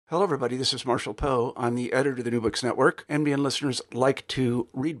Hello, everybody. This is Marshall Poe. I'm the editor of the New Books Network. NBN listeners like to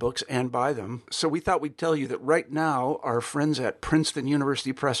read books and buy them. So we thought we'd tell you that right now, our friends at Princeton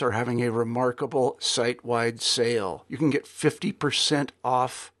University Press are having a remarkable site-wide sale. You can get 50%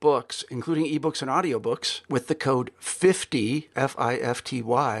 off books, including ebooks and audiobooks, with the code 50,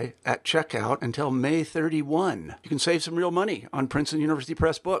 F-I-F-T-Y, at checkout until May 31. You can save some real money on Princeton University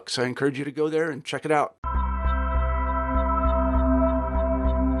Press books. I encourage you to go there and check it out.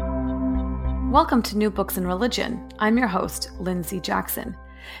 Welcome to New Books in Religion. I'm your host, Lindsay Jackson.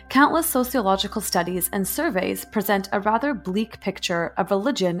 Countless sociological studies and surveys present a rather bleak picture of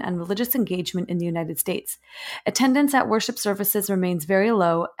religion and religious engagement in the United States. Attendance at worship services remains very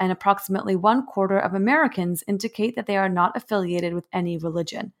low, and approximately 1/4 of Americans indicate that they are not affiliated with any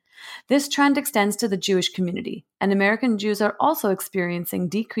religion. This trend extends to the Jewish community, and American Jews are also experiencing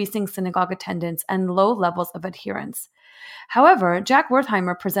decreasing synagogue attendance and low levels of adherence. However, Jack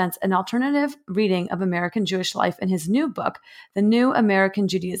Wertheimer presents an alternative reading of American Jewish life in his new book, The New American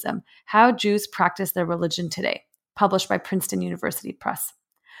Judaism: How Jews Practice Their Religion Today, published by Princeton University Press.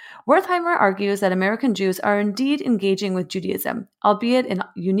 Wertheimer argues that American Jews are indeed engaging with Judaism, albeit in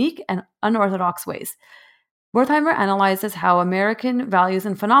unique and unorthodox ways. Wertheimer analyzes how American values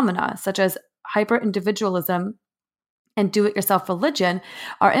and phenomena, such as hyper-individualism and do-it-yourself religion,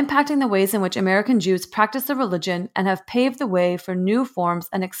 are impacting the ways in which American Jews practice their religion and have paved the way for new forms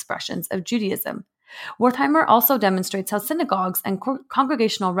and expressions of Judaism. Wertheimer also demonstrates how synagogues and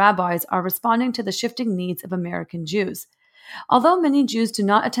congregational rabbis are responding to the shifting needs of American Jews. Although many Jews do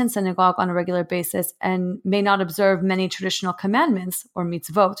not attend synagogue on a regular basis and may not observe many traditional commandments or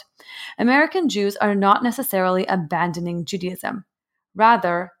mitzvot, American Jews are not necessarily abandoning Judaism.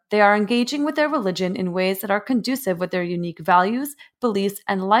 Rather, they are engaging with their religion in ways that are conducive with their unique values, beliefs,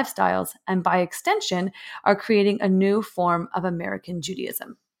 and lifestyles, and by extension, are creating a new form of American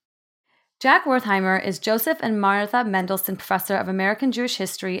Judaism. Jack Wertheimer is Joseph and Martha Mendelsohn Professor of American Jewish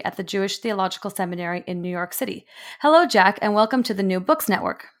History at the Jewish Theological Seminary in New York City. Hello, Jack, and welcome to the New Books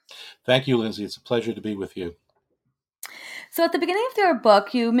Network. Thank you, Lindsay. It's a pleasure to be with you. So at the beginning of your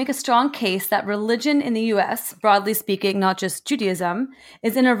book, you make a strong case that religion in the U.S., broadly speaking, not just Judaism,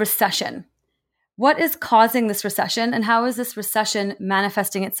 is in a recession. What is causing this recession, and how is this recession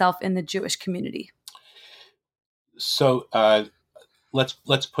manifesting itself in the Jewish community? So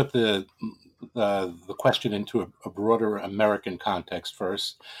let's put the question into a broader American context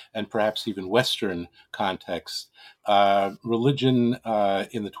first, and perhaps even Western context. Religion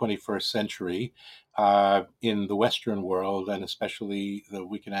in the 21st century, in the Western world, and especially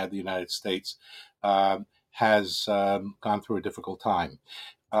we can add the United States, has gone through a difficult time.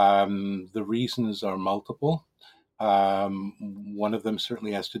 The reasons are multiple. One of them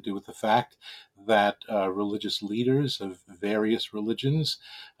certainly has to do with the fact that religious leaders of various religions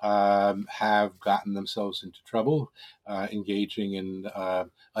have gotten themselves into trouble, engaging in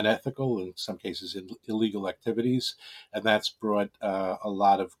unethical, in some cases illegal activities, and that's brought a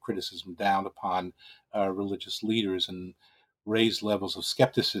lot of criticism down upon religious leaders and raised levels of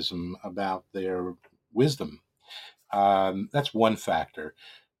skepticism about their wisdom. That's one factor.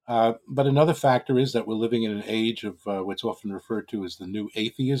 But another factor is that we're living in an age of what's often referred to as the new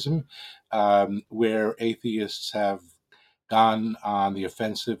atheism, where atheists have gone on the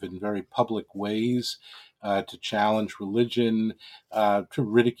offensive in very public ways to challenge religion, to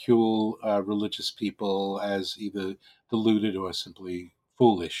ridicule religious people as either deluded or simply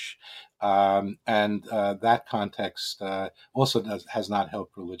foolish. And that context also has not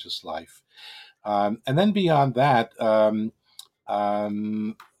helped religious life. And then beyond that,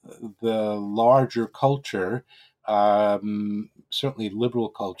 the larger culture, certainly liberal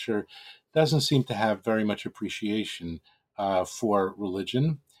culture, doesn't seem to have very much appreciation for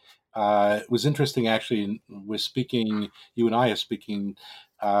religion. It was interesting, actually, you and I are speaking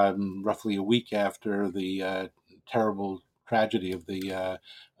roughly a week after the terrible tragedy of the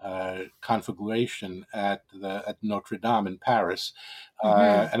conflagration at Notre Dame in Paris.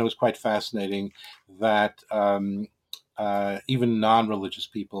 And it was quite fascinating that even non-religious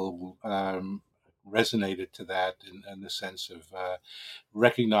people resonated to that in the sense of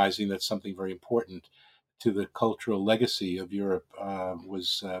recognizing that something very important to the cultural legacy of Europe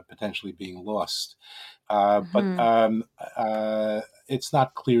was potentially being lost. But it's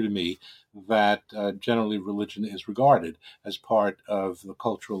not clear to me that generally religion is regarded as part of the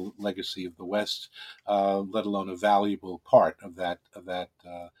cultural legacy of the West, let alone a valuable part of that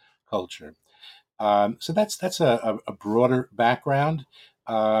culture. So that's a broader background.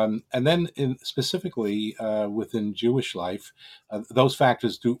 And then specifically within Jewish life, those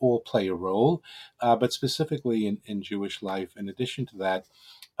factors do all play a role. But specifically in Jewish life, in addition to that,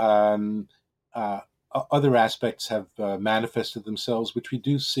 um, other aspects have manifested themselves, which we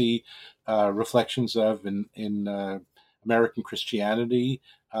do see reflections of in American Christianity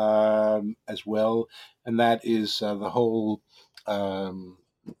as well, and that is the whole um,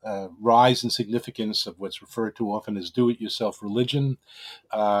 rise in significance of what's referred to often as do-it-yourself religion.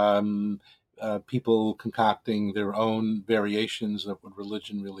 Um, People concocting their own variations of what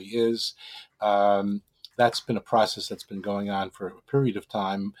religion really is. Um, that's been a process that's been going on for a period of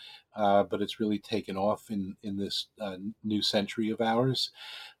time, but it's really taken off in this new century of ours.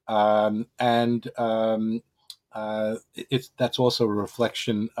 And that's also a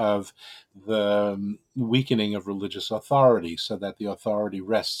reflection of the weakening of religious authority, so that the authority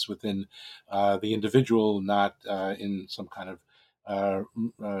rests within the individual, not in some kind of uh,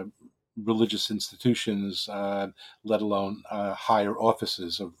 uh, religious institutions, let alone higher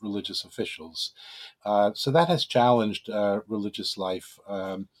offices of religious officials. So that has challenged religious life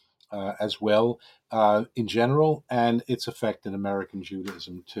as well in general, and its effect in American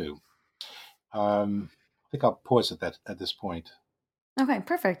Judaism too. I think I'll pause at this point. Okay,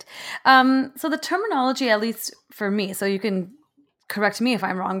 perfect. So the terminology, at least for me, so you can correct me if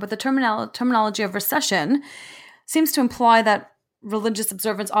I'm wrong, but the terminology of recession seems to imply that religious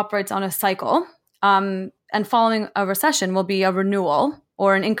observance operates on a cycle, and following a recession will be a renewal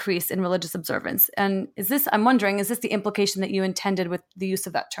or an increase in religious observance. And I'm wondering, is this the implication that you intended with the use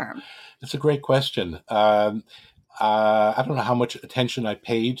of that term? It's a great question. I don't know how much attention I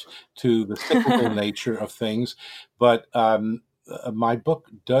paid to the cyclical nature of things, but my book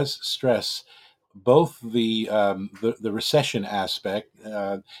does stress both the recession aspect,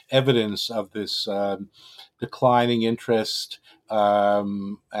 evidence of this declining interest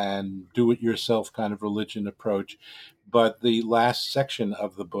and do-it-yourself kind of religion approach, but the last section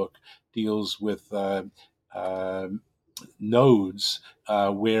of the book deals with uh, nodes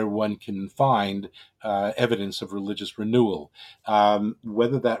where one can find evidence of religious renewal.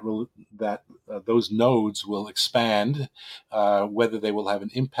 Whether those nodes will expand, whether they will have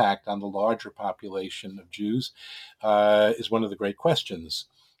an impact on the larger population of Jews, is one of the great questions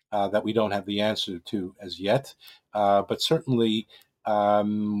that we don't have the answer to as yet. But certainly,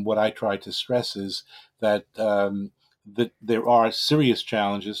 what I try to stress is that. That there are serious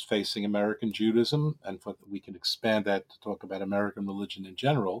challenges facing American Judaism, and we can expand that to talk about American religion in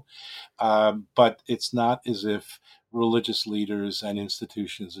general. But it's not as if religious leaders and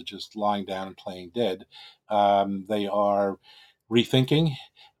institutions are just lying down and playing dead. They are rethinking.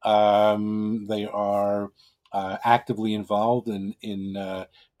 They are actively involved in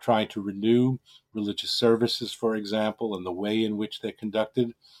trying to renew religious services, for example, and the way in which they're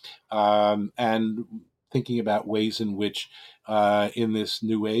conducted, and thinking about ways in which, in this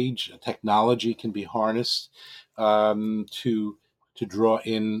new age, technology can be harnessed to draw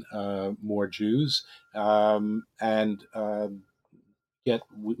in more Jews, and yet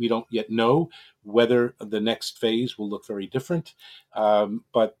we don't yet know whether the next phase will look very different.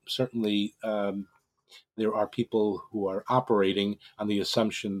 But certainly, there are people who are operating on the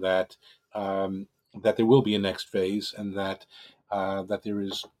assumption that there will be a next phase, and that there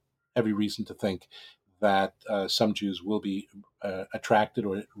is every reason to think that some Jews will be attracted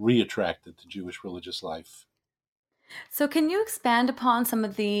or re-attracted to Jewish religious life. So, can you expand upon some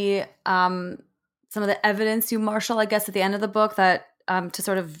of the evidence you marshal, I guess, at the end of the book that to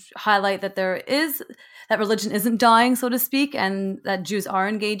sort of highlight that that religion isn't dying, so to speak, and that Jews are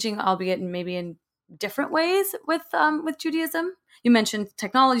engaging, albeit maybe in different ways with Judaism? You mentioned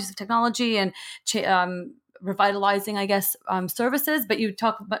technology and revitalizing, I guess, services, but you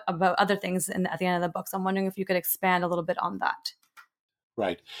talk about other things at the end of the book. So I'm wondering if you could expand a little bit on that.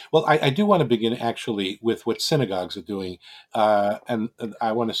 Right. Well, I do want to begin actually with what synagogues are doing, and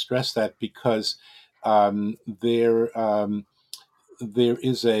I want to stress that because um, there there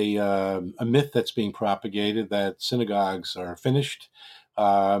is a myth that's being propagated that synagogues are finished.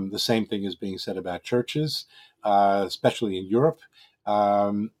 The same thing is being said about churches, especially in Europe.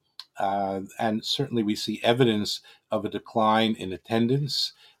 Um, and certainly we see evidence of a decline in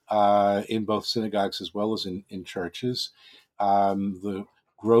attendance in both synagogues as well as in churches. The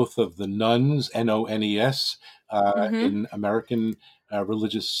growth of the nuns, NONES, Mm-hmm. in American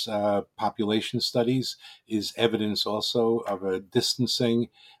religious population studies is evidence also of a distancing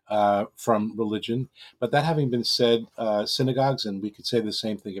from religion. But that having been said, synagogues, and we could say the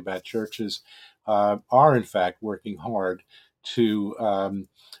same thing about churches, are in fact working hard to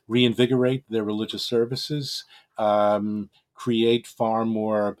reinvigorate their religious services, create far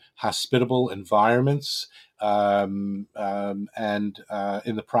more hospitable environments, and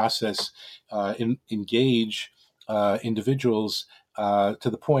in the process engage individuals to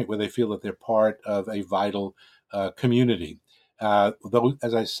the point where they feel that they're part of a vital community. Though,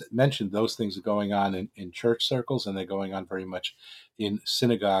 as I mentioned, those things are going on in church circles, and they're going on very much in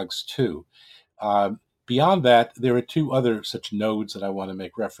synagogues too. Beyond that, there are two other such nodes that I want to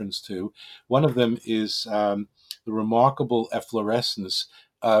make reference to. One of them is the remarkable efflorescence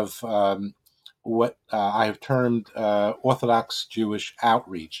of what I have termed Orthodox Jewish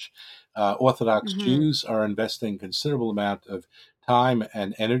outreach. Orthodox Jews are investing considerable amount of time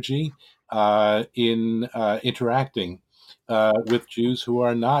and energy in interacting with Jews who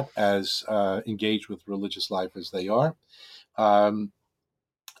are not as engaged with religious life as they are.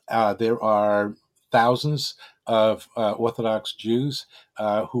 There are thousands of Orthodox Jews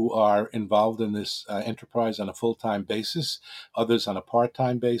who are involved in this enterprise on a full-time basis, others on a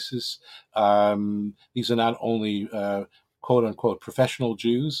part-time basis. These are not only quote-unquote professional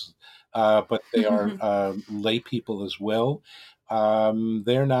Jews, but they are lay people as well.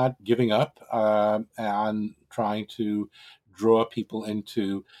 They're not giving up on trying to draw people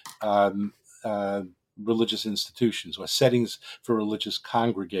into religious institutions or settings for religious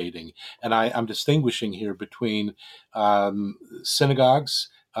congregating. And I'm distinguishing here between synagogues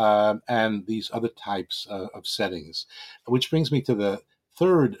and these other types of settings, which brings me to the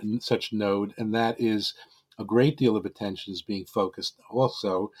third such node, and that is a great deal of attention is being focused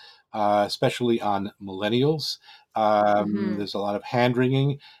also, especially on millennials. There's a lot of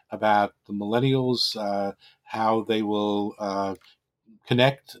hand-wringing about the millennials, how they will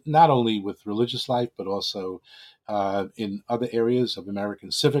connect not only with religious life, but also in other areas of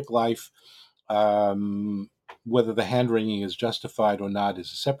American civic life. Whether the hand-wringing is justified or not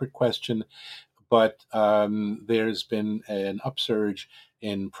is a separate question, but there's been an upsurge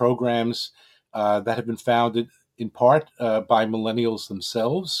in programs that have been founded in part by millennials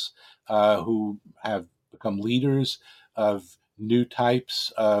themselves, who have become leaders of new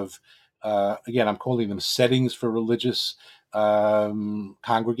types of, again, I'm calling them settings for religious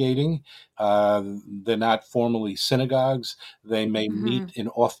congregating. They're not formally synagogues. They may meet in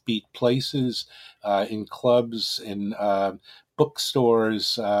offbeat places, in clubs, in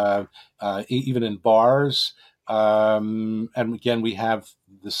bookstores, even in bars. And again, we have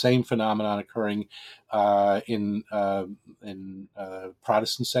the same phenomenon occurring in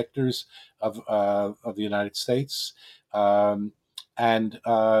Protestant sectors of the United States. And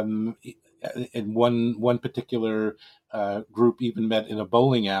in one particular group even met in a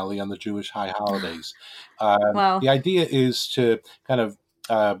bowling alley on the Jewish high holidays. Wow. The idea is to kind of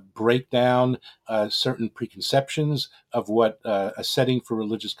break down certain preconceptions of what a setting for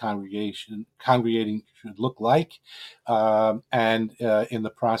religious congregating should look like, and in the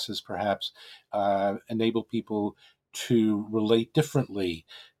process, perhaps enable people to relate differently.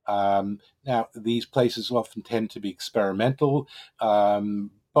 Now, these places often tend to be experimental,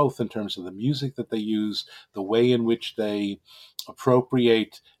 both in terms of the music that they use, the way in which they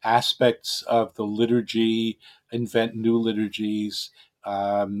appropriate aspects of the liturgy, invent new liturgies,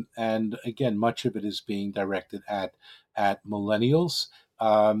 and again, much of it is being directed at millennials.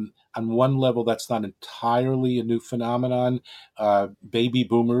 On one level, that's not entirely a new phenomenon. Baby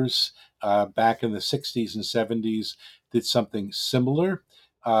boomers back in the 60s and 70s did something similar,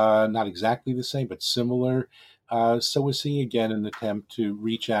 not exactly the same, but similar. So we're seeing again an attempt to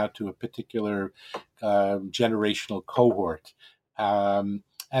reach out to a particular generational cohort.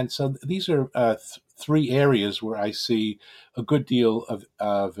 And so these are three areas where I see a good deal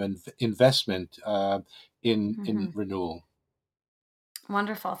of investment in renewal.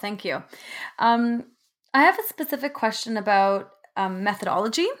 Wonderful. Thank you. I have a specific question about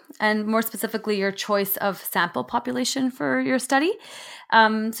methodology, and more specifically, your choice of sample population for your study.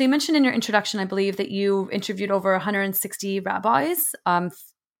 So you mentioned in your introduction, I believe, that you interviewed over 160 rabbis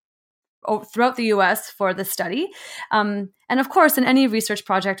throughout the US for the study. And of course, in any research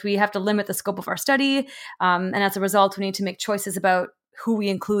project, we have to limit the scope of our study. And as a result, we need to make choices about who we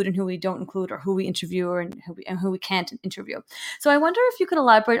include and who we don't include, or who we interview and who we can't interview. So I wonder if you could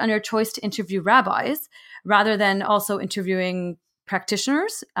elaborate on your choice to interview rabbis rather than also interviewing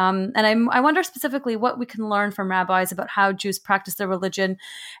practitioners. And I wonder specifically what we can learn from rabbis about how Jews practice their religion,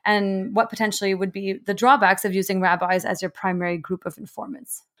 and what potentially would be the drawbacks of using rabbis as your primary group of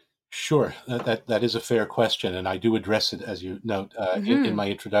informants. Sure, that is a fair question, and I do address it, as you note, in my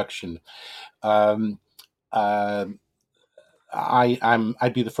introduction. Um,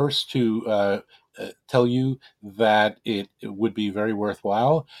 I'd be the first to tell you that it would be very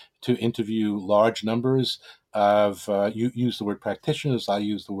worthwhile to interview large numbers of, you use the word practitioners, I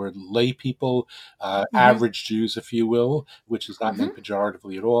use the word lay people, average Jews, if you will, which is not meant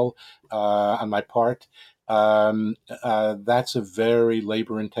pejoratively at all on my part. That's a very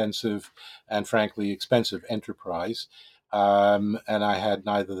labor-intensive and frankly expensive enterprise. And I had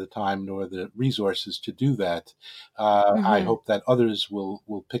neither the time nor the resources to do that. I hope that others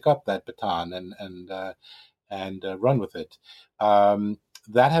will pick up that baton and run with it.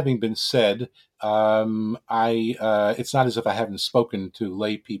 That having been said, I it's not as if I haven't spoken to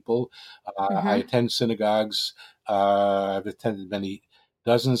lay people. I attend synagogues. I've attended many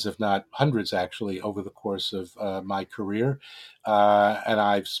dozens, if not hundreds, actually, over the course of my career. And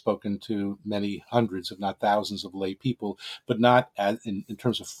I've spoken to many hundreds, if not thousands, of lay people, but not in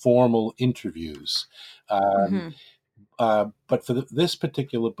terms of formal interviews. But for this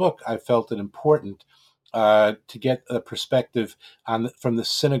particular book, I felt it important to get a perspective from the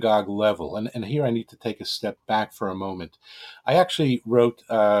synagogue level. And here I need to take a step back for a moment. I actually wrote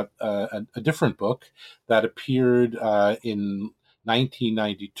a different book that appeared in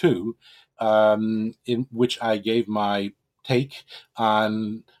 1992, in which I gave my take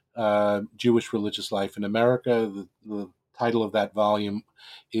on Jewish religious life in America. The title of that volume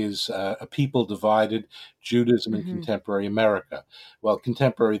is A People Divided, Judaism in Contemporary America. Well,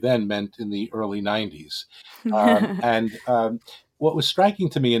 contemporary then meant in the early 90s. And what was striking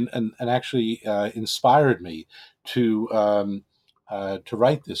to me and actually inspired me to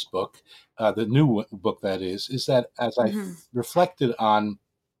write this book, the new book that is that as I reflected on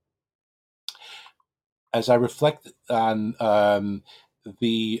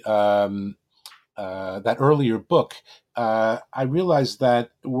the that earlier book, I realized that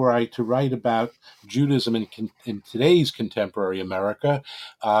were I to write about Judaism in today's contemporary America,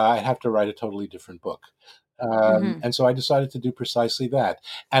 I'd have to write a totally different book. And so I decided to do precisely that.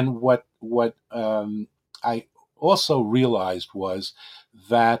 And what I also realized was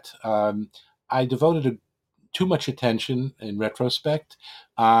that I devoted too much attention in retrospect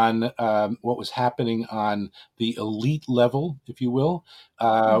on what was happening on the elite level, if you will,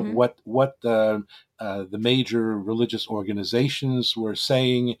 what the major religious organizations were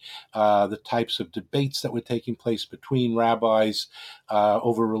saying, the types of debates that were taking place between rabbis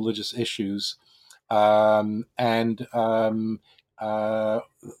over religious issues. Though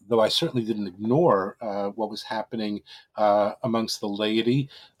I certainly didn't ignore what was happening amongst the laity,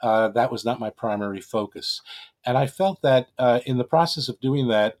 that was not my primary focus. And I felt that in the process of doing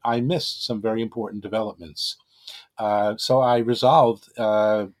that, I missed some very important developments. So I resolved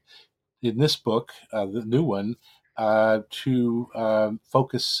in this book, the new one, to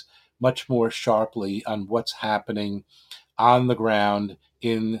focus much more sharply on what's happening on the ground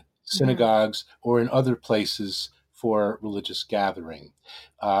in synagogues or in other places for religious gathering.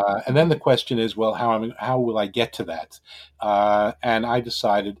 And then the question is, well, how will I get to that? And I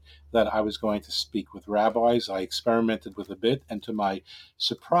decided that I was going to speak with rabbis. I experimented with a bit, and to my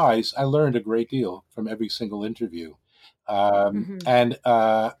surprise, I learned a great deal from every single interview. And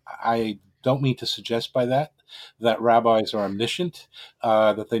I don't mean to suggest by that rabbis are omniscient,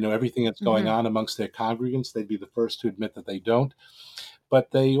 that they know everything that's going on amongst their congregants. They'd be the first to admit that they don't.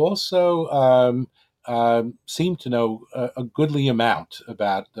 But they also seem to know a goodly amount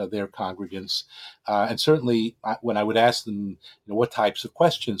about their congregants. And certainly when I would ask them, what types of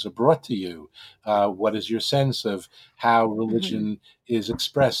questions are brought to you? What is your sense of how religion is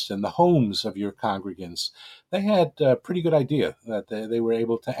expressed in the homes of your congregants? They had a pretty good idea that they were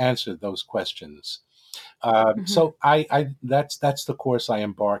able to answer those questions. So that's the course I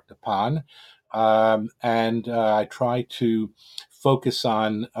embarked upon. And I try to focus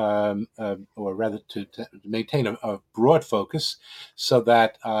on, or rather to maintain a broad focus, so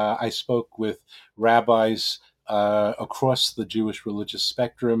that I spoke with rabbis across the Jewish religious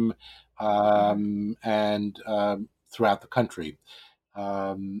spectrum and throughout the country.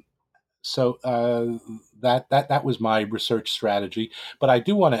 So that was my research strategy. But I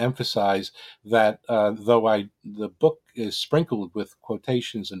do want to emphasize that though the book is sprinkled with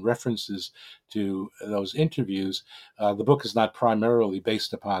quotations and references to those interviews, the book is not primarily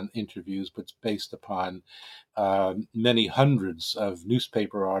based upon interviews, but it's based upon many hundreds of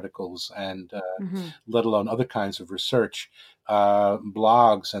newspaper articles and let alone other kinds of research,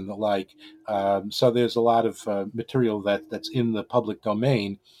 blogs and the like. So there's a lot of material that's in the public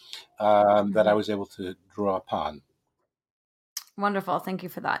domain that I was able to draw upon. Wonderful. Thank you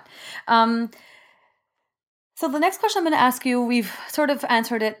for that. So the next question I'm going to ask you, we've sort of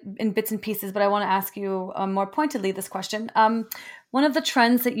answered it in bits and pieces, but I want to ask you more pointedly this question. One of the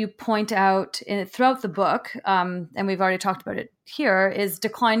trends that you point out throughout the book, and we've already talked about it here, is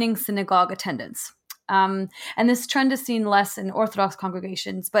declining synagogue attendance. And this trend is seen less in Orthodox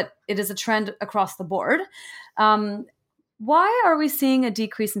congregations, but it is a trend across the board. Why are we seeing a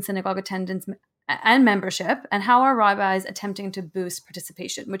decrease in synagogue attendance, and membership, and how are rabbis attempting to boost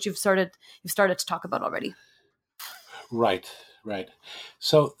participation, which you've started to talk about already? Right, right.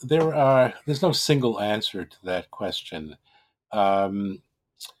 So there's no single answer to that question. Um,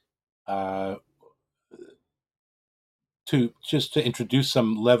 uh, to introduce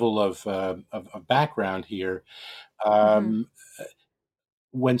some level of background here, Mm-hmm. um,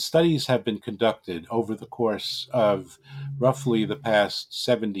 when studies have been conducted over the course of roughly the past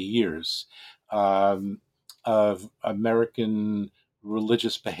 70 years um, of American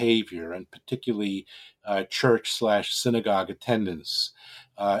religious behavior, and particularly church/synagogue attendance,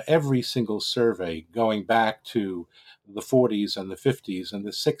 every single survey going back to the 40s and the 50s and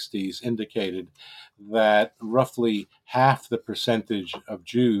the 60s indicated that roughly half the percentage of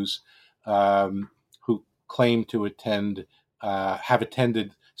Jews who claim to have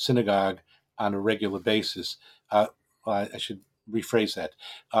attended synagogue on a regular basis. I should rephrase that.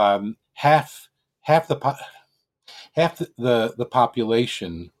 Half half the half the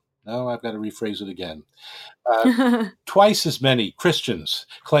population. No, I've got to rephrase it again. Uh, Twice as many Christians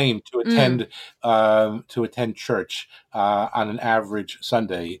claim Mm. to attend church on an average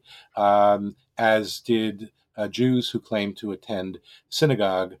Sunday as did Jews who claim to attend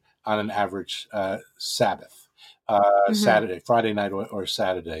synagogue on an average Sabbath, Mm-hmm. Saturday, Friday night, or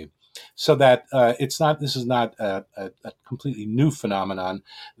Saturday. So that it's not. This is not a completely new phenomenon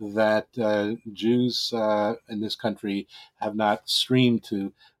that Jews in this country have not streamed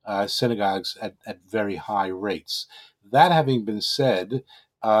to synagogues at very high rates. That having been said,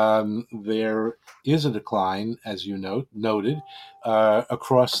 there is a decline, as you noted,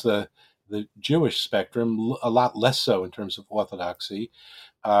 across the Jewish spectrum, a lot less so in terms of orthodoxy,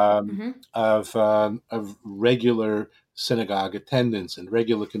 um, Mm-hmm. of regular synagogue attendance. And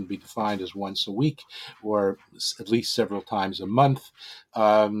regular can be defined as once a week or at least several times a month.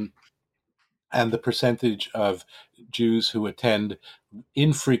 Um, and the percentage of Jews who attend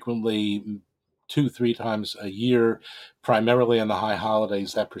infrequently, 2-3 times a year, primarily on the high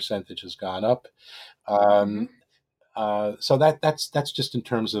holidays, that percentage has gone up. Mm-hmm. Um, so that's just in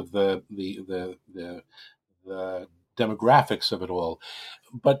terms of the demographics of it all.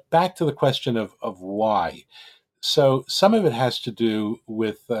 But back to the question of why. So some of it has to do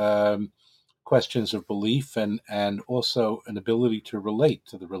with questions of belief and also an ability to relate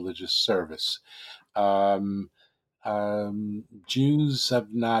to the religious service. Um, Jews are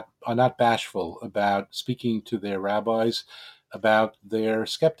not bashful about speaking to their rabbis about their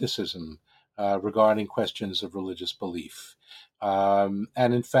skepticism regarding questions of religious belief. And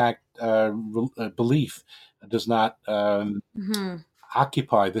in fact, belief does not Mm-hmm.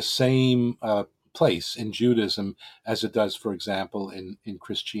 occupy the same place in Judaism as it does, for example, in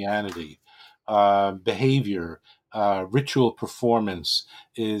Christianity. Behavior, ritual performance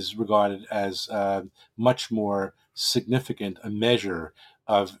is regarded as much more significant a measure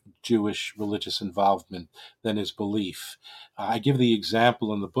of Jewish religious involvement than is belief. I give the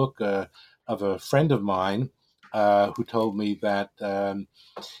example in the book of a friend of mine who told me that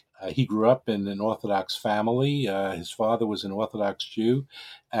he grew up in an Orthodox family. His father was an Orthodox Jew,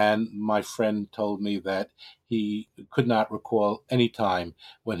 and my friend told me that he could not recall any time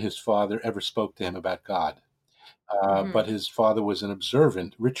when his father ever spoke to him about God. Mm-hmm. But his father was an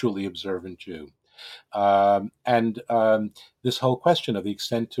observant, ritually observant Jew. And this whole question of the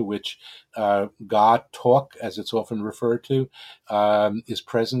extent to which God talk, as it's often referred to, is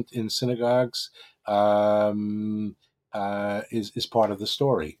present in synagogues um, is part of the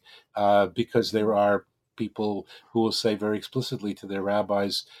story, because there are people who will say very explicitly to their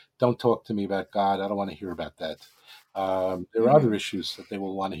rabbis, "Don't talk to me about God. I don't want to hear about that." There are other Mm-hmm. issues that they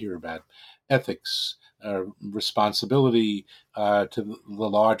will want to hear about: ethics, responsibility to the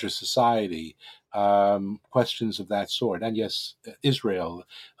larger society, questions of that sort. And yes, Israel.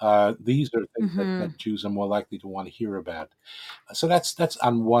 These are things Mm-hmm. that Jews are more likely to want to hear about. So that's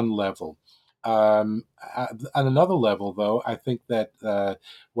on one level. On another level, though, I think that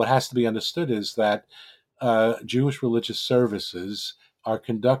what has to be understood is that Jewish religious services are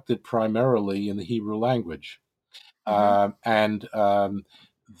conducted primarily in the Hebrew language, Mm-hmm. and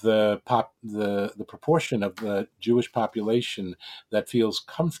the proportion of the Jewish population that feels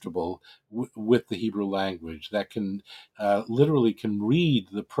comfortable with the Hebrew language, that can literally can read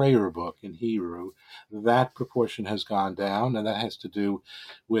the prayer book in Hebrew, that proportion has gone down, and that has to do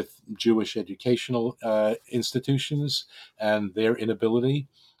with Jewish educational institutions and their inability.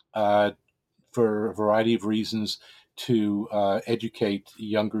 Uh, for a variety of reasons to educate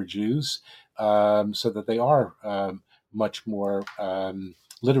younger Jews so that they are much more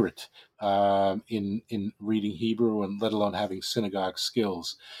literate in reading Hebrew, and let alone having synagogue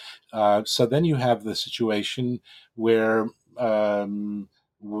skills. So then you have the situation where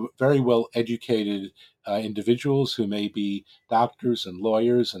very well educated individuals who may be doctors and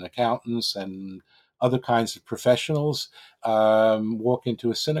lawyers and accountants and other kinds of professionals walk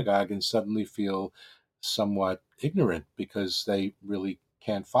into a synagogue and suddenly feel somewhat ignorant because they really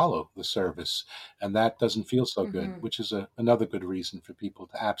can't follow the service. And that doesn't feel so good, Mm-hmm. which is another good reason for people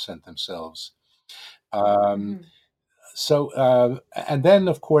to absent themselves. Um, Mm-hmm. and then,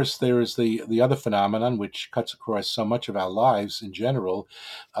 of course, there is the other phenomenon which cuts across so much of our lives in general,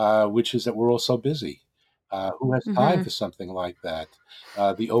 which is that we're all so busy. Who has time Mm-hmm. for something like that?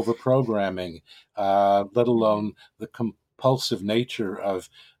 The overprogramming, let Mm-hmm. alone the compulsive nature of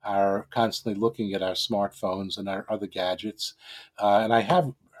our constantly looking at our smartphones and our other gadgets. And I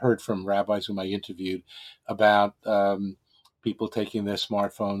have heard from rabbis whom I interviewed about people taking their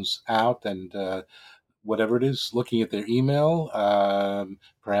smartphones out and whatever it is, looking at their email,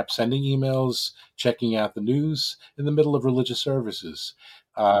 perhaps sending emails, checking out the news in the middle of religious services.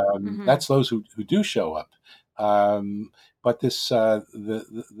 Mm-hmm. That's those who do show up. Um, but this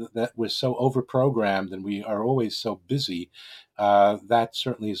that we're so overprogrammed and we are always so busy, that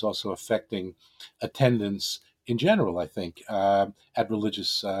certainly is also affecting attendance in general. I think at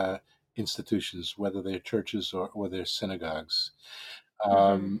religious institutions, whether they're churches or they're synagogues. Mm-hmm.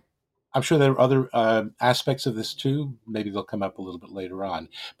 Um, I'm sure there are other aspects of this too. Maybe they'll come up a little bit later on.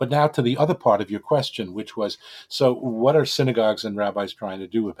 But now to the other part of your question, which was, so what are synagogues and rabbis trying to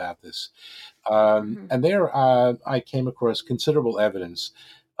do about this? Mm-hmm. And there I came across considerable evidence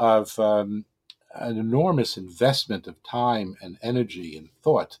of an enormous investment of time and energy and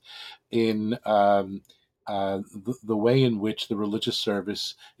thought in the way in which the religious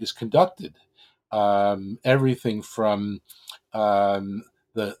service is conducted. Everything from um,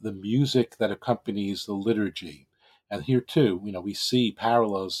 the music that accompanies the liturgy, and here too, we see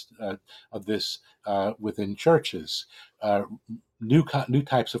parallels of this within churches. Uh, new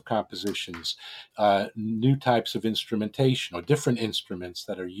types of compositions, new types of instrumentation, or different instruments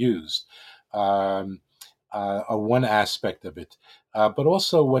that are used. Um, are one aspect of it, but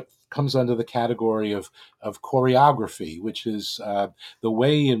also what comes under the category of choreography, which is the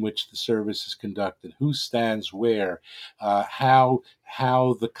way in which the service is conducted, who stands where, how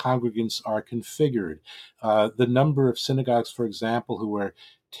the congregants are configured, the number of synagogues, for example, who are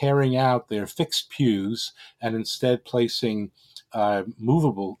tearing out their fixed pews and instead placing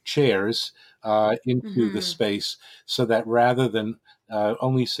movable chairs into the Mm-hmm. space, so that rather than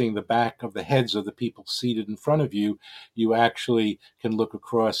only seeing the back of the heads of the people seated in front of you, you actually can look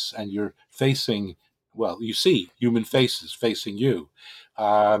across and you're facing, well, you see human faces facing you,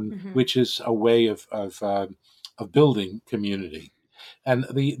 Mm-hmm. which is a way of building community. And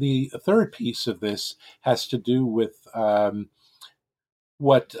the third piece of this has to do with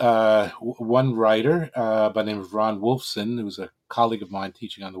what one writer by the name of Ron Wolfson, who's a colleague of mine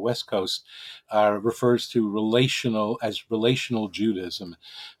teaching on the West Coast, refers to relational Judaism.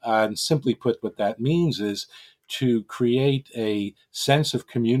 And simply put, what that means is to create a sense of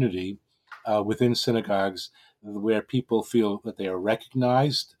community within synagogues where people feel that they are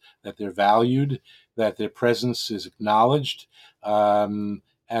recognized, that they're valued, that their presence is acknowledged, and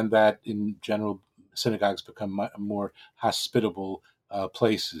that in general synagogues become more hospitable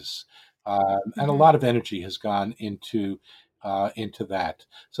places, and a Mm-hmm. lot of energy has gone into that.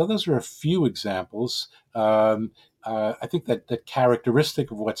 So those are a few examples. I think that the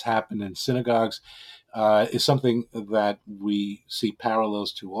characteristic of what's happened in synagogues is something that we see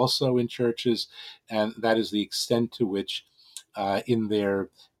parallels to also in churches, and that is the extent to which, in their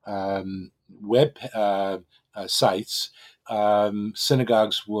web sites,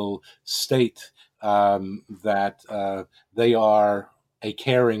 synagogues will state that they are a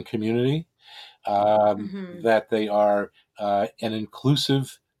caring community, Mm-hmm. that they are an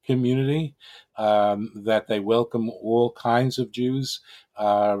inclusive community, that they welcome all kinds of Jews,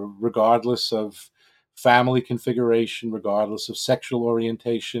 regardless of family configuration, regardless of sexual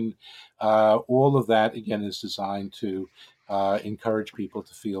orientation. All of that, again, is designed to encourage people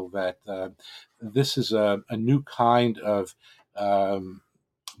to feel that this is a new kind of um,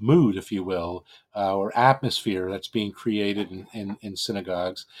 mood, if you will, or atmosphere that's being created in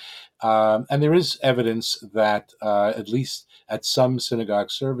synagogues. And there is evidence that, at least at some synagogue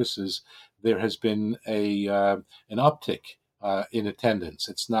services, there has been an uptick in attendance.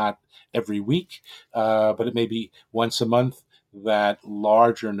 It's not every week, but it may be once a month that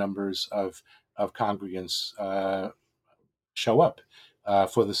larger numbers of congregants show up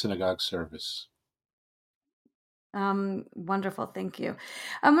for the synagogue service. Wonderful. Thank you.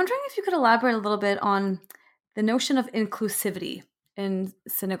 I'm wondering if you could elaborate a little bit on the notion of inclusivity in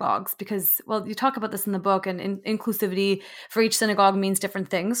synagogues, because, well, you talk about this in the book, and inclusivity for each synagogue means different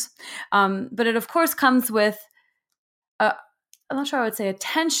things. But it, of course, comes with, I'm not sure I would say a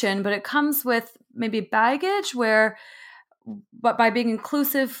tension, but it comes with maybe baggage where, but by being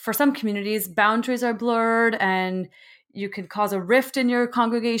inclusive for some communities, boundaries are blurred and you can cause a rift in your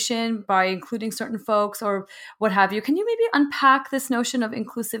congregation by including certain folks or what have you. Can you maybe unpack this notion of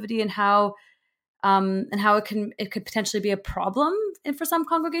inclusivity and how it could potentially be a problem for some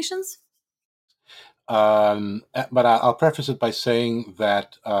congregations? But I'll preface it by saying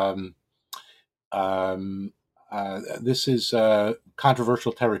that this is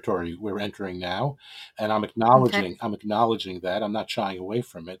controversial territory we're entering now, and I'm Okay. acknowledging that. I'm not shying away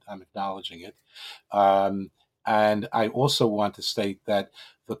from it. I'm acknowledging it, and I also want to state that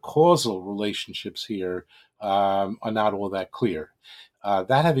the causal relationships here are not all that clear.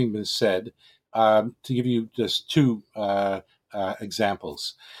 That having been said, to give you just two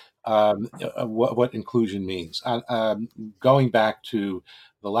examples. What inclusion means. Going back to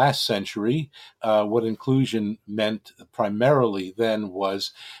the last century, what inclusion meant primarily then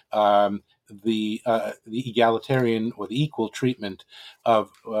was the egalitarian or the equal treatment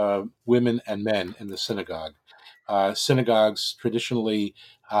of women and men in the synagogue. Synagogues traditionally,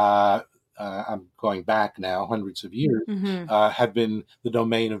 I'm going back now hundreds of years, Mm-hmm. have been the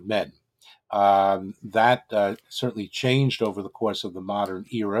domain of men. That certainly changed over the course of the modern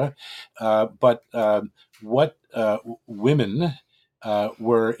era. But what women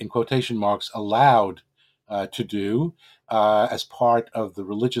were, in quotation marks, allowed to do as part of the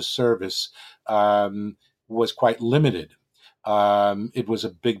religious service was quite limited. It was a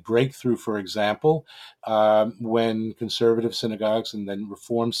big breakthrough, for example, when conservative synagogues and then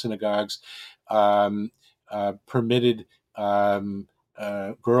reform synagogues permitted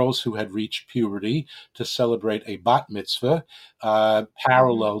girls who had reached puberty to celebrate a bat mitzvah, Mm-hmm.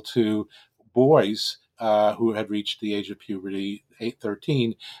 parallel to boys who had reached the age of puberty,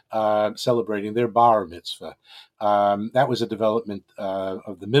 13, celebrating their bar mitzvah. That was a development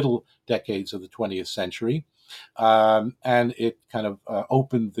of the middle decades of the 20th century. And it kind of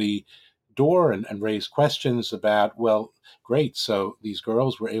opened the door and raised questions about, well, great, so these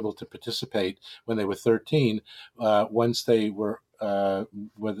girls were able to participate when they were 13. Once they were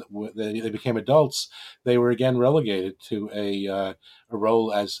when they became adults, they were again relegated to a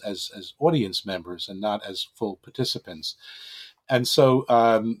role as audience members and not as full participants. And so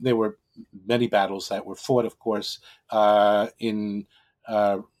there were many battles that were fought, of course, in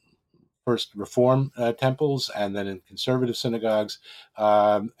uh, first Reform temples and then in conservative synagogues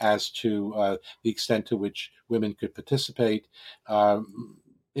as to the extent to which women could participate.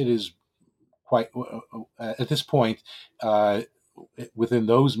 It is quite, at this point, uh, within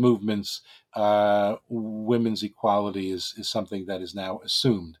those movements, women's equality is something that is now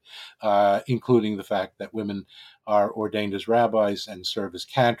assumed, including the fact that women are ordained as rabbis and serve as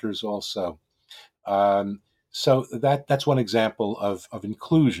cantors also. Um, so that's one example of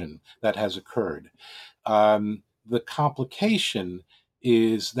inclusion that has occurred. The complication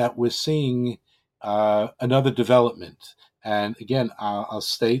is that we're seeing another development. And again, I'll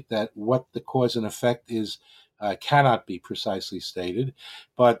state that what the cause and effect is cannot be precisely stated,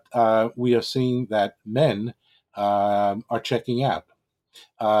 but we are seeing that men are checking out,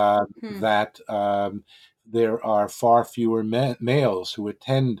 Hmm. that there are far fewer males who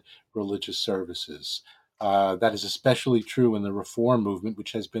attend religious services. That is especially true in the reform movement,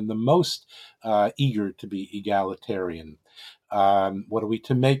 which has been the most eager to be egalitarian. What are we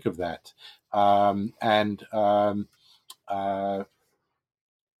to make of that? And uh,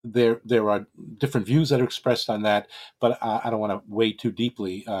 there are different views that are expressed on that, but I don't want to wade too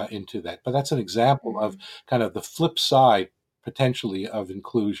deeply into that. But that's an example of Mm-hmm. kind of the flip side potentially of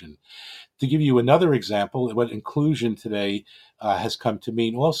inclusion. To give you another example, what inclusion today has come to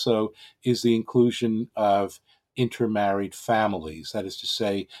mean also is the inclusion of intermarried families. That is to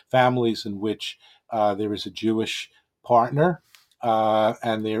say, families in which there is a Jewish partner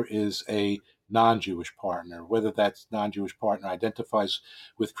and there is a non-Jewish partner. Whether that non-Jewish partner identifies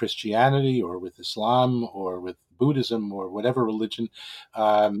with Christianity or with Islam or with Buddhism or whatever religion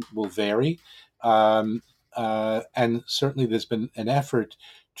will vary. Um, and certainly there's been an effort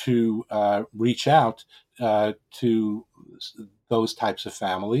to reach out to those types of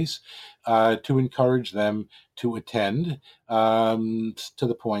families to encourage them to attend, to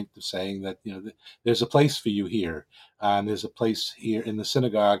the point of saying that there's a place for you here. There's a place here in the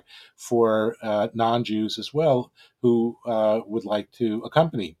synagogue for non-Jews as well who would like to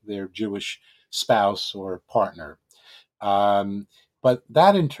accompany their Jewish spouse or partner. But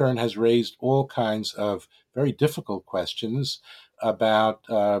that in turn has raised all kinds of very difficult questions about,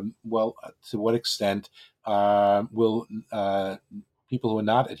 to what extent will people who are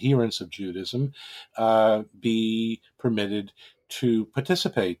not adherents of Judaism be permitted to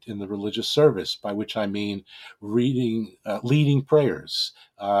participate in the religious service, by which I mean leading prayers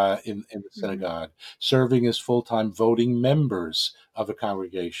in the synagogue, serving as full-time voting members of a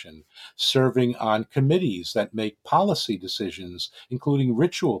congregation, serving on committees that make policy decisions, including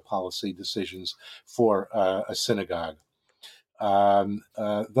ritual policy decisions for a synagogue.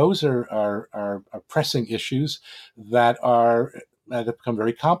 Those are pressing issues that have become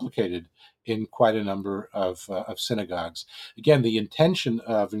very complicated in quite a number of synagogues. Again, the intention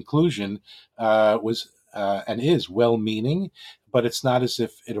of inclusion was and is well-meaning, but it's not as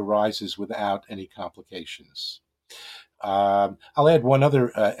if it arises without any complications. I'll add one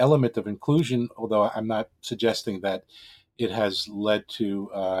other element of inclusion, although I'm not suggesting that it has led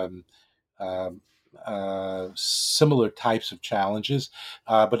to similar types of challenges.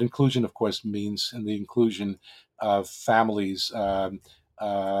 But inclusion, of course, means the inclusion of families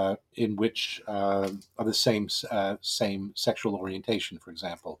in which are the same sexual orientation, for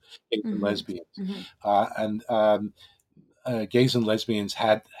example, gays and lesbians. Gays and lesbians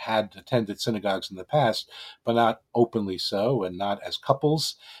had attended synagogues in the past, but not openly so, and not as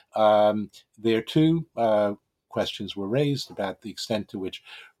couples. There too, questions were raised about the extent to which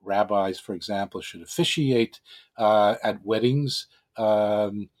rabbis, for example, should officiate at weddings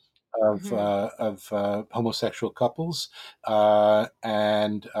of homosexual couples,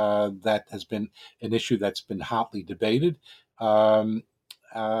 and that has been an issue that's been hotly debated. And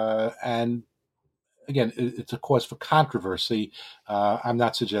again, it's a cause for controversy. I'm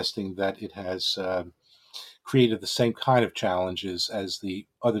not suggesting that it has created the same kind of challenges as the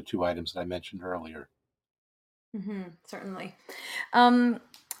other two items that I mentioned earlier. Certainly.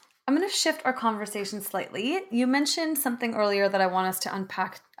 I'm going to shift our conversation slightly. You mentioned something earlier that I want us to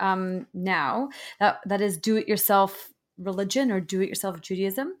unpack now, that is do-it-yourself religion or do-it-yourself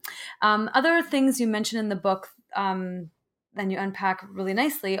Judaism. Other things you mentioned in the book and you unpack really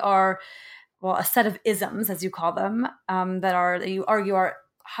nicely are, well, a set of isms, as you call them, that you argue are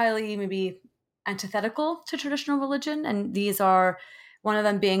highly maybe antithetical to traditional religion. And these are, one of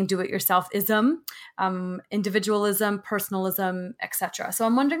them being do-it-yourself-ism, individualism, personalism, etc. So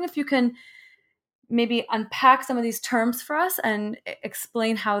I'm wondering if you can maybe unpack some of these terms for us and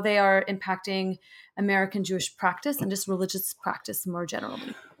explain how they are impacting American Jewish practice and just religious practice more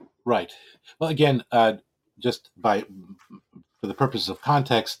generally. Right. Well, again, just for the purposes of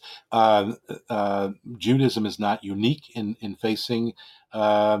context, Judaism is not unique in facing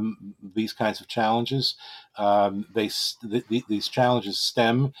these kinds of challenges. These challenges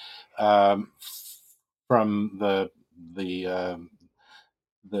stem from the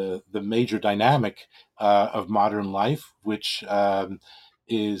major dynamic of modern life, which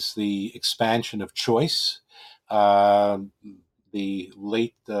is the expansion of choice. The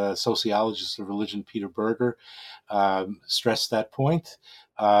late sociologist of religion, Peter Berger, stressed that point,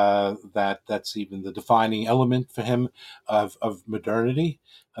 that's even the defining element for him of modernity,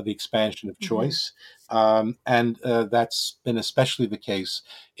 the expansion of choice. And that's been especially the case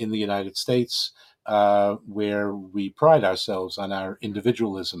in the United States, where we pride ourselves on our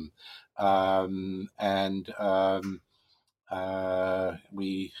individualism.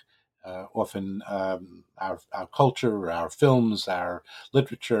 We often, our culture, our films, our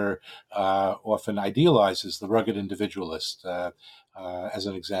literature often idealizes the rugged individualist as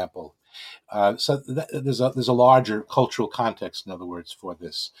an example. So there's a larger cultural context, in other words, for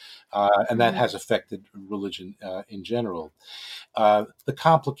this, and that has affected religion in general. The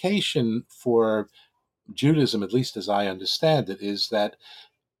complication for Judaism, at least as I understand it, is that,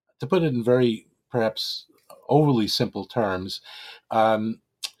 to put it in very perhaps overly simple terms,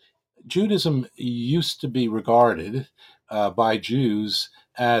 Judaism used to be regarded by Jews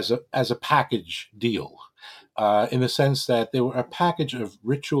as a package deal, in the sense that they were a package of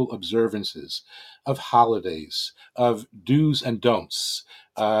ritual observances, of holidays, of do's and don'ts,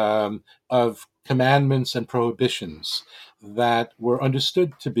 of commandments and prohibitions that were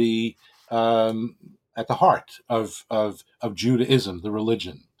understood to be at the heart of Judaism, the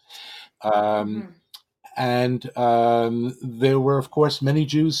religion. And there were, of course, many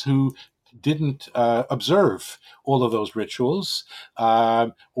Jews who didn't observe all of those rituals,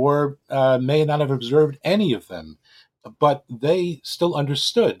 or may not have observed any of them, but they still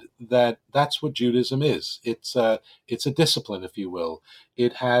understood that that's what Judaism is. It's a discipline, if you will.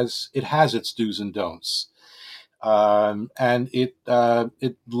 It has its do's and don'ts, and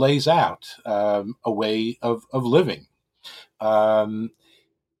it lays out a way of living. Um,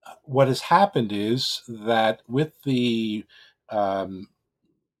 what has happened is that with the um,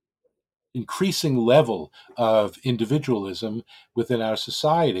 increasing level of individualism within our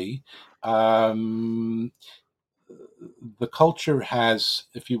society, um, the culture has,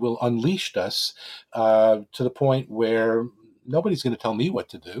 if you will, unleashed us to the point where nobody's going to tell me what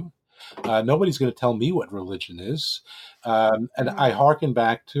to do. Nobody's going to tell me what religion is. And I Mm-hmm. hearken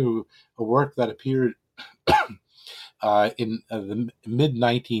back to a work that appeared in the mid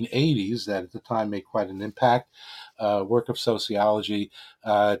 1980s that at the time made quite an impact. Work of sociology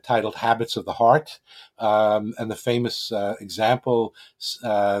titled Habits of the Heart. And the famous example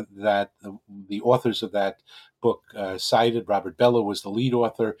that the authors of that book cited, Robert Bellow was the lead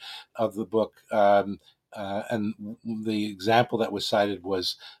author of the book. And the example that was cited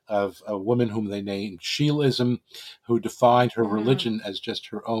was of a woman whom they named Sheilaism, who defined her Mm-hmm. religion as just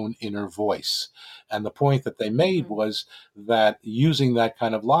her own inner voice. And the point that they made Mm-hmm. was that using that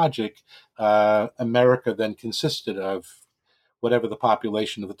kind of logic, America then consisted of whatever the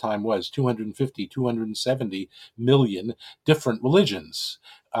population of the time was 250, 270 million different religions.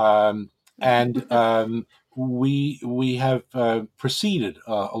 Um, and we have proceeded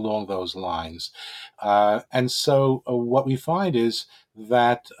along those lines. And so what we find is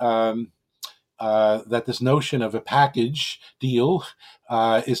that that this notion of a package deal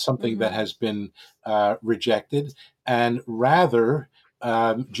is something that Mm-hmm. has been rejected, and rather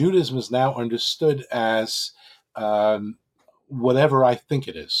Judaism is now understood as um, whatever I think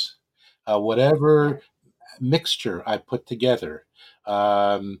it is, whatever mixture I put together.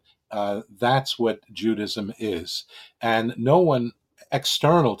 Um, that's what Judaism is. And no one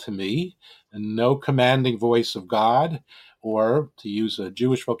external to me, no commanding voice of God, or to use a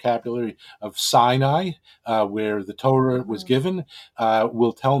Jewish vocabulary of Sinai, where the Torah was Mm-hmm. given,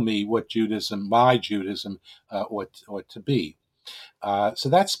 will tell me what Judaism, my Judaism, ought to be. So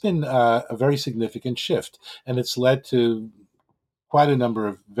that's been a very significant shift, and it's led to quite a number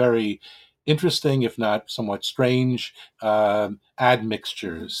of very interesting, if not somewhat strange,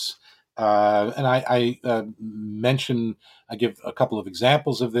 admixtures. And I give a couple of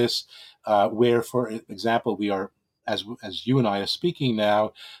examples of this, where, for example, we are, as you and I are speaking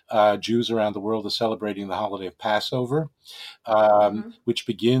now, Jews around the world are celebrating the holiday of Passover, Mm-hmm. which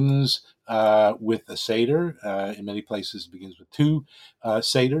begins with a Seder. In many places, it begins with two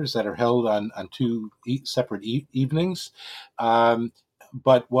Seders that are held on two separate evenings. Um,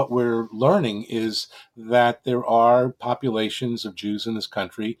 but what we're learning is that there are populations of Jews in this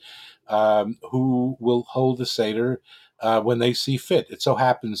country who will hold the Seder when they see fit. It so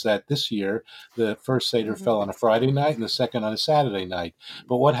happens that this year, the first Seder Mm-hmm. fell on a Friday night and the second on a Saturday night.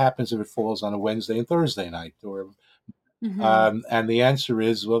 But what happens if it falls on a Wednesday and Thursday night, or Mm-hmm. and the answer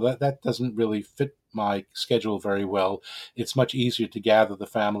is, well, that doesn't really fit my schedule very well. It's much easier to gather the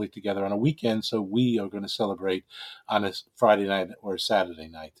family together on a weekend, so we are going to celebrate on a Friday night or a Saturday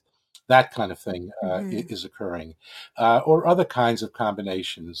night. That kind of thing Mm-hmm. is occurring, or other kinds of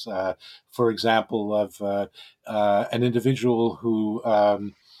combinations. For example, of an individual who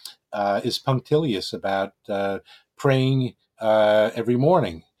is punctilious about praying every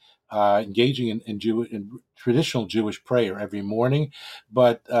morning, engaging in traditional Jewish prayer every morning,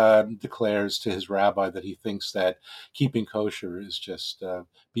 but declares to his rabbi that he thinks that keeping kosher is just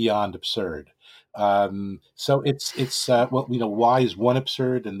beyond absurd. So it's well, why is one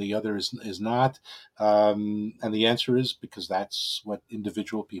absurd and the other is not? And the answer is because that's what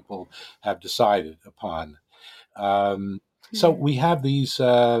individual people have decided upon. Um, so we have this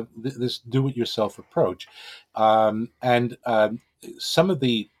do-it-yourself approach, and some of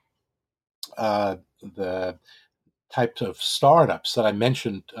the types of startups that I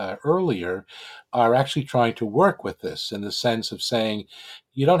mentioned earlier are actually trying to work with this in the sense of saying,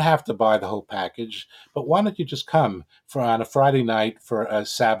 you don't have to buy the whole package, but why don't you just come for on a Friday night for a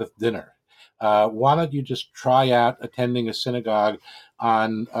Sabbath dinner? Why don't you just try out attending a synagogue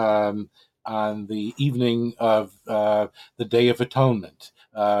on on the evening of the Day of Atonement,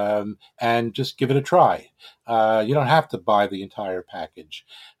 and just give it a try? You don't have to buy the entire package,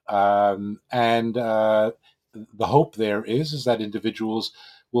 and the hope there is that individuals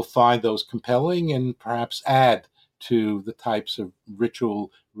will find those compelling and perhaps add to the types of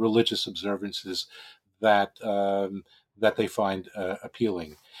ritual religious observances that that they find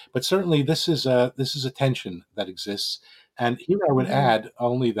appealing. But certainly, this is a tension that exists. And here I would Mm-hmm. add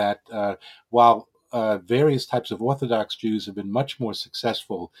only that while various types of Orthodox Jews have been much more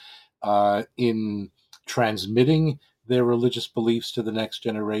successful in transmitting their religious beliefs to the next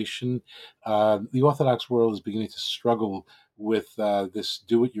generation, the Orthodox world is beginning to struggle with this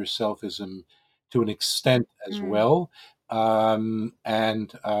do-it-yourselfism to an extent as well. and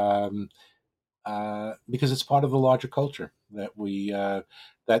because it's part of the larger culture that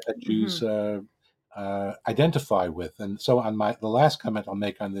that Jews identify with. And so, on the last comment I'll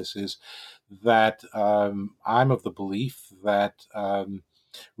make on this is that I'm of the belief that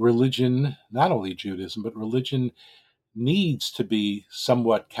religion, not only Judaism, but religion needs to be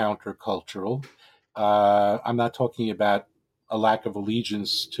somewhat countercultural. I'm not talking about a lack of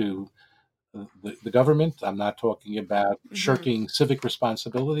allegiance to the government. I'm not talking about shirking civic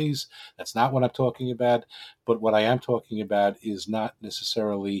responsibilities. That's not what I'm talking about. But what I am talking about is not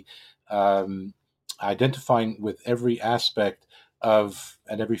necessarily um, identifying with every aspect of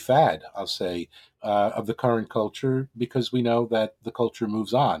and every fad, I'll say, of the current culture, because we know that the culture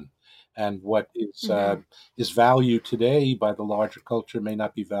moves on. And what is valued today by the larger culture may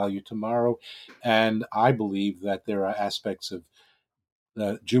not be valued tomorrow. And I believe that there are aspects of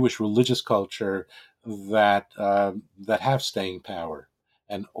Jewish religious culture that have staying power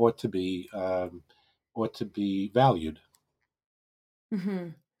and ought to be valued.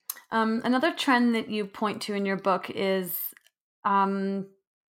 Another trend that you point to in your book is,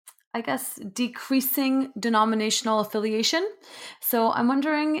 I guess, decreasing denominational affiliation. So I'm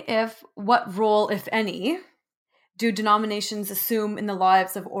wondering what role, if any, do denominations assume in the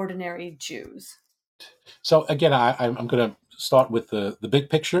lives of ordinary Jews? So again, I'm going to start with the big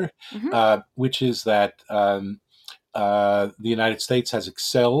picture, which is that the United States has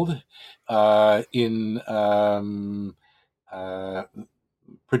excelled in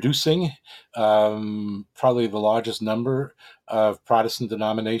producing probably the largest number of Protestant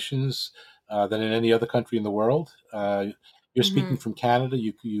denominations than in any other country in the world. You're speaking from Canada.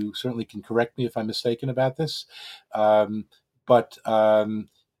 You certainly can correct me if I'm mistaken about this, but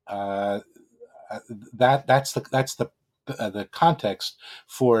that's the context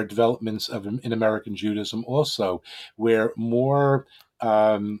for developments in American Judaism also, where more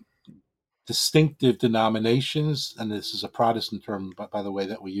distinctive denominations, and this is a Protestant term, by the way,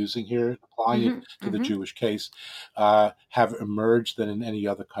 that we're using here, applying it to the Jewish case, have emerged than in any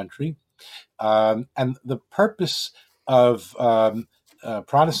other country. And the purpose of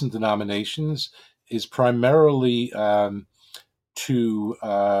Protestant denominations is primarily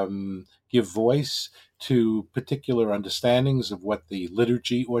to give voice to particular understandings of what the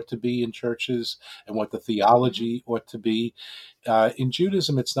liturgy ought to be in churches and what the theology ought to be. In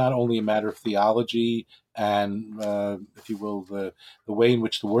Judaism, it's not only a matter of theology and, if you will, the way in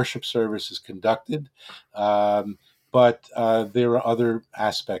which the worship service is conducted, but there are other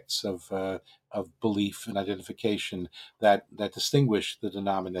aspects of belief and identification that distinguish the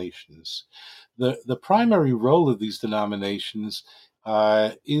denominations. The primary role of these denominations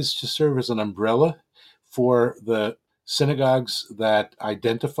is to serve as an umbrella for the synagogues that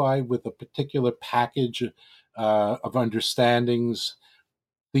identify with a particular package of understandings,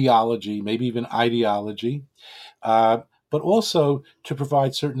 theology, maybe even ideology, but also to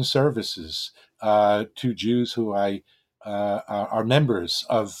provide certain services to Jews who are members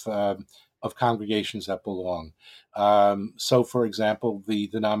of congregations that belong. So, for example, the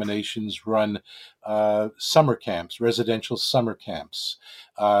denominations run summer camps, residential summer camps.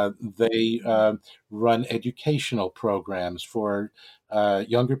 They run educational programs for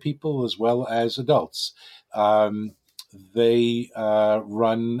younger people as well as adults. They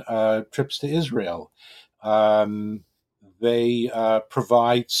run trips to Israel. Um, they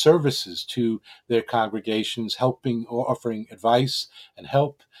provide services to their congregations, helping or offering advice and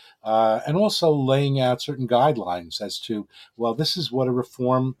help, and also laying out certain guidelines as to, well, this is what a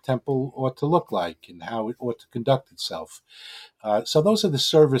Reform temple ought to look like and how it ought to conduct itself. So those are the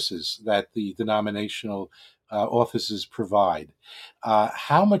services that the denominational offices provide.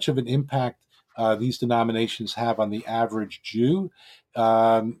 How much of an impact these denominations have on the average Jew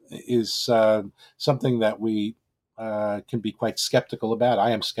is something that we can be quite skeptical about.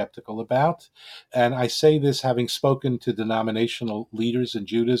 I am skeptical about. And I say this having spoken to denominational leaders in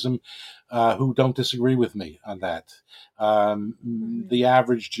Judaism who don't disagree with me on that. The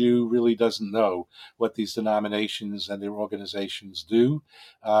average Jew really doesn't know what these denominations and their organizations do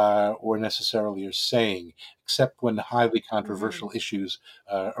or necessarily are saying, except when highly controversial issues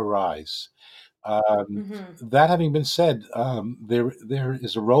arise. That having been said, there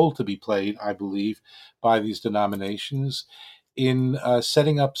is a role to be played, I believe, by these denominations in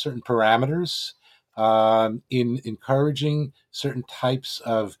setting up certain parameters, in encouraging certain types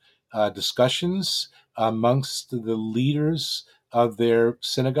of discussions amongst the leaders of their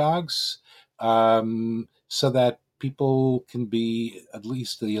synagogues, so that people can be, at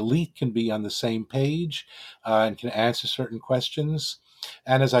least the elite can be on the same page and can answer certain questions.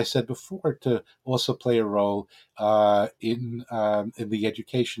 and as I said before, to also play a role in the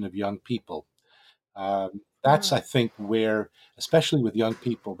education of young people. That's, Mhm. I think, where, especially with young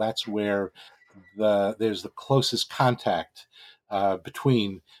people, that's where there's the closest contact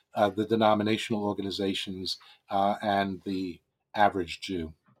between the denominational organizations and the average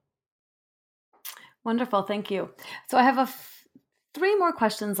Jew. Wonderful. Thank you. So I have three more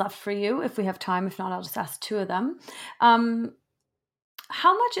questions left for you if we have time. If not, I'll just ask two of them. Um,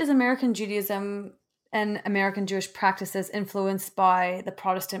 how much is American Judaism and American Jewish practices influenced by the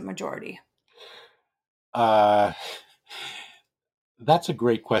Protestant majority? Uh, that's a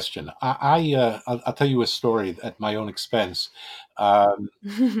great question. I'll tell you a story at my own expense. Um,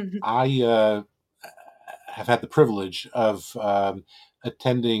 I have had the privilege of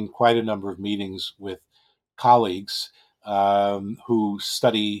attending quite a number of meetings with colleagues who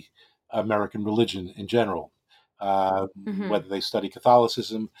study American religion in general, Hmm. whether they study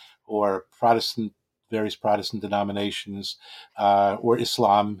Catholicism or various Protestant denominations, or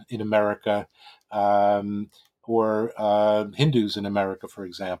Islam in America, um, or Hindus in America, for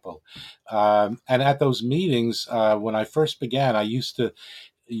example. And at those meetings, when I first began, I used to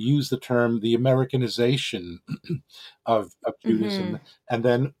use the term the Americanization of Hmm. Judaism, and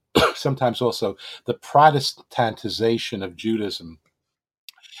then sometimes also the Protestantization of Judaism.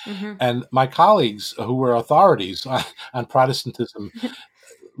 Hmm. And my colleagues who were authorities on Protestantism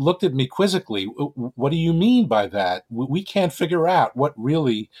looked at me quizzically. What do you mean by that? We can't figure out what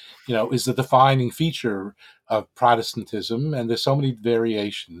really, is the defining feature of Protestantism, and there's so many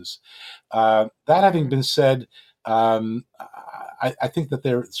variations. That having Hmm. been said, I think that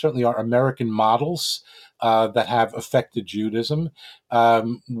there certainly are American models that have affected Judaism.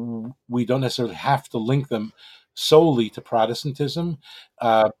 We don't necessarily have to link them solely to Protestantism.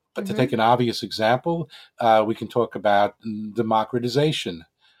 But to take Hmm. an obvious example, we can talk about democratization.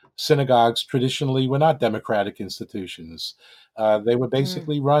 Synagogues traditionally were not democratic institutions. They were Hmm.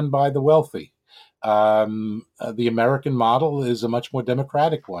 basically run by the wealthy. The American model is a much more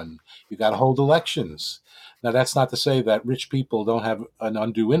democratic one. You got to hold elections. Now, that's not to say that rich people don't have an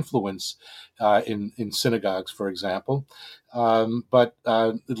undue influence in synagogues, for example, but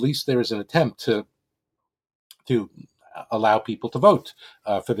at least there is an attempt to allow people to vote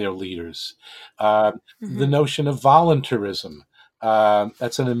for their leaders. Uh, the Hmm. notion of voluntarism,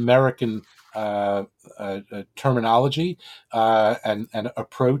 that's an American terminology and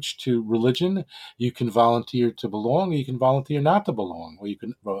approach to religion. You can volunteer to belong, or you can volunteer not to belong, or you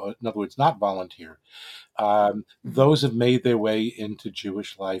can, well, in other words, not volunteer. Hmm. Those have made their way into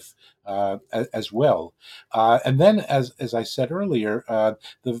Jewish life as well. And then, as I said earlier,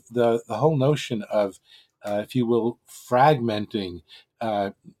 the whole notion of, if you will, fragmenting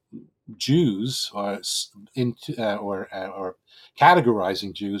uh, Jews or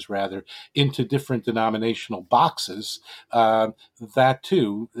categorizing Jews rather into different denominational boxes. That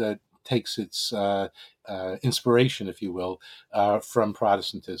too takes its inspiration, if you will, from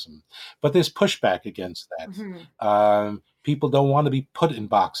Protestantism. But there's pushback against that. Hmm. People don't want to be put in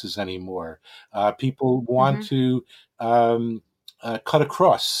boxes anymore. People want Hmm. to cut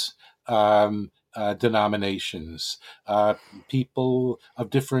across denominations. People of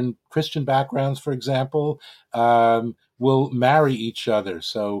different Christian backgrounds, for example, will marry each other.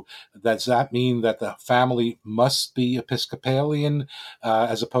 So does that mean that the family must be Episcopalian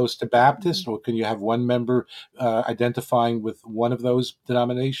as opposed to Baptist, or can you have one member identifying with one of those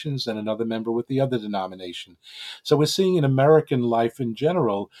denominations and another member with the other denomination? So we're seeing in American life in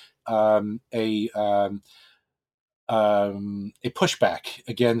general um, a um, a pushback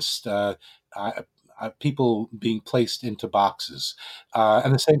against uh, people being placed into boxes.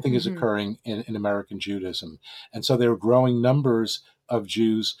 And the same thing is Hmm. occurring in American Judaism. And so there are growing numbers of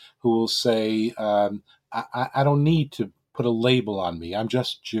Jews who will say, I don't need to put a label on me. I'm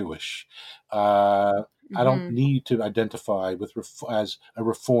just Jewish. I don't Hmm. need to identify as a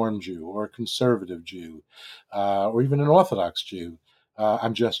Reform Jew or a conservative Jew or even an Orthodox Jew.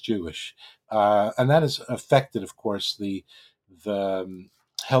 I'm just Jewish, and that has affected, of course, the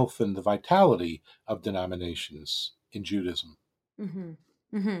health and the vitality of denominations in Judaism. Hmm.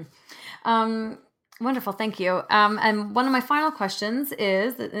 Hmm. Um, Wonderful, thank you. And one of my final questions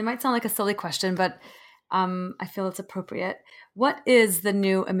is, it might sound like a silly question, but I feel it's appropriate. What is the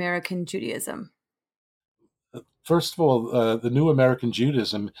new American Judaism? First of all, the new American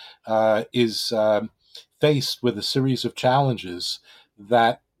Judaism is faced with a series of challenges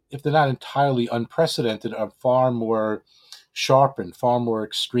that, if they're not entirely unprecedented, are far more sharpened, far more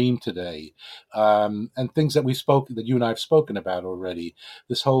extreme today, and things that you and I have spoken about already.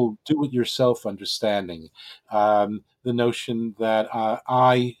 This whole do-it-yourself understanding, the notion that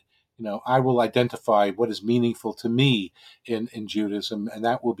I will identify what is meaningful to me in Judaism, and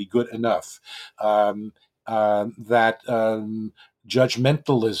that will be good enough. That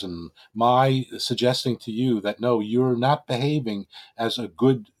judgmentalism, my suggesting to you that no, you're not behaving as a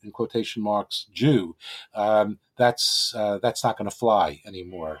good, in quotation marks, Jew, that's not going to fly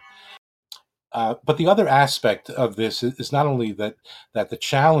anymore. But the other aspect of this is not only that the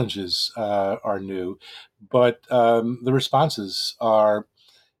challenges are new, but the responses are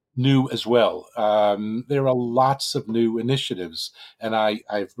new as well. There are lots of new initiatives, and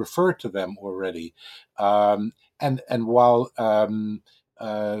I've referred to them already. And while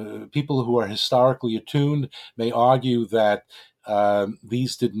people who are historically attuned may argue that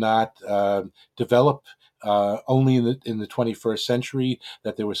these did not develop only in the 21st century,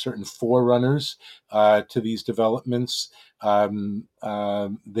 that there were certain forerunners to these developments.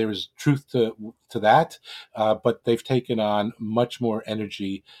 There is truth to that, but they've taken on much more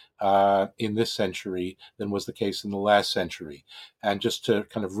energy in this century than was the case in the last century. And just to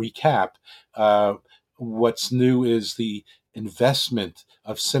kind of recap, what's new is the investment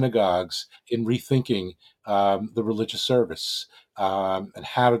of synagogues in rethinking the religious service. And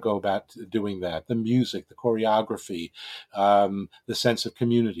how to go about doing that, the music, the choreography, the sense of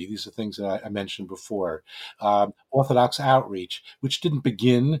community. These are things that I mentioned before. Orthodox outreach, which didn't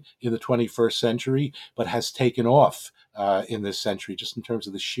begin in the 21st century, but has taken off in this century, just in terms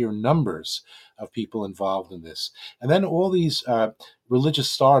of the sheer numbers of people involved in this. And then all these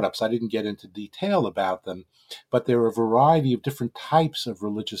religious startups, I didn't get into detail about them, but there are a variety of different types of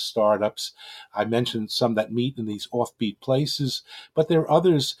religious startups. I mentioned some that meet in these offbeat places, but there are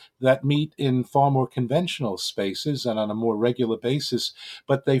others that meet in far more conventional spaces and on a more regular basis,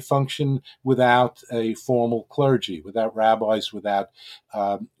 but they function without a formal clergy, without rabbis, without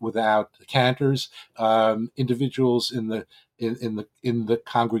cantors. Individuals in the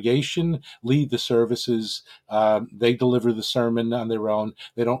congregation lead the services. They deliver the sermon on their own.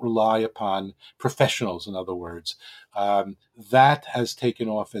 They don't rely upon professionals, in other words. That has taken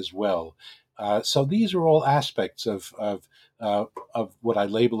off as well. So these are all aspects of what I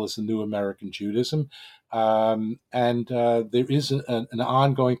label as the new American Judaism. And there is an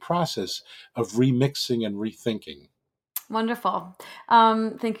ongoing process of remixing and rethinking. Wonderful.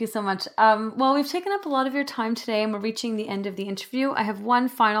 Thank you so much. Well, we've taken up a lot of your time today and we're reaching the end of the interview. I have one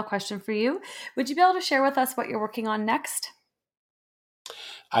final question for you. Would you be able to share with us what you're working on next?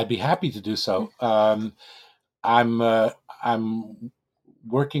 I'd be happy to do so. I'm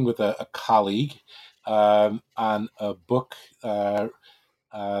working with a colleague on a book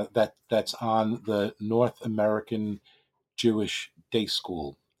that's on the North American Jewish Day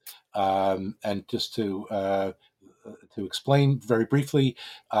School. And just to explain very briefly,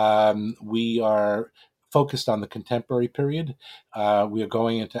 we are focused on the contemporary period. We are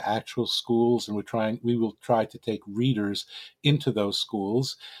going into actual schools, and we will try to take readers into those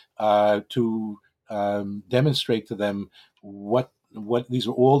schools to demonstrate to them what these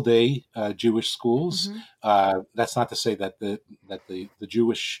are all day Jewish schools. That's not to say that the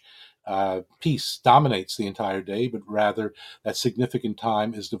Jewish piece dominates the entire day, but rather that significant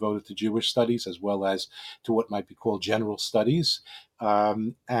time is devoted to Jewish studies as well as to what might be called general studies.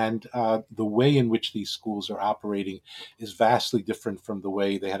 And the way in which these schools are operating is vastly different from the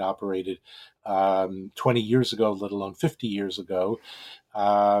way they had operated 20 years ago, let alone 50 years ago.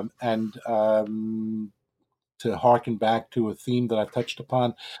 And to harken back to a theme that I've touched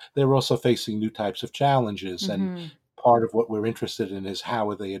upon, they're also facing new types of challenges. And part of what we're interested in is how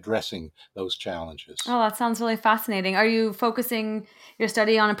are they addressing those challenges. Oh, that sounds really fascinating. Are you focusing your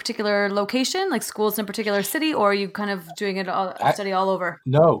study on a particular location, like schools in a particular city, or are you kind of doing a study all over?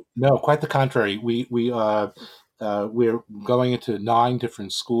 No, quite the contrary. We're going into 9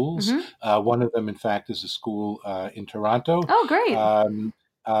 different schools. One of them, in fact, is a school in Toronto. Oh, great.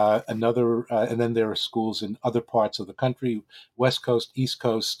 And then there are schools in other parts of the country: West Coast, East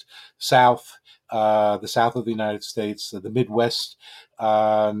Coast, South, the South of the United States, the Midwest.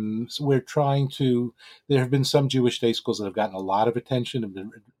 So we're trying to. There have been some Jewish day schools that have gotten a lot of attention, have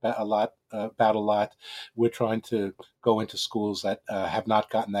been about a lot. We're trying to go into schools that have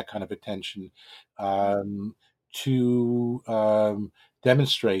not gotten that kind of attention to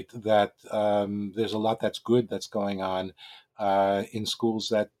demonstrate that there's a lot that's good that's going on in schools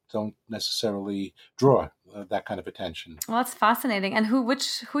that don't necessarily draw that kind of attention. Well, that's fascinating. And who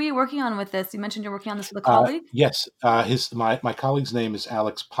are you working on with this? You mentioned you're working on this with a colleague? Yes. My colleague's name is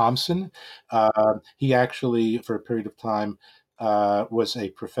Alex Pomson. He actually, for a period of time, was a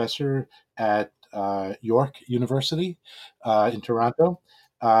professor at York University in Toronto.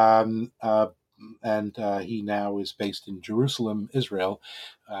 And he now is based in Jerusalem, Israel,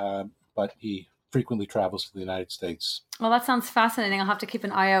 but he frequently travels to the United States. Well, that sounds fascinating. I'll have to keep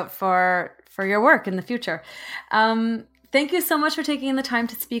an eye out for your work in the future. Thank you so much for taking the time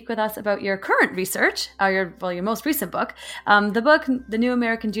to speak with us about your current research, your most recent book. The book, The New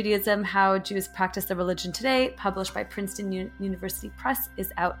American Judaism, How Jews Practice Their Religion Today, published by Princeton University Press,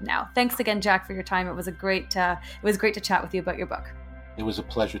 is out now. Thanks again, Jack, for your time. It was great to chat with you about your book. It was a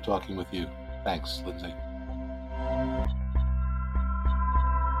pleasure talking with you. Thanks, Lindsay.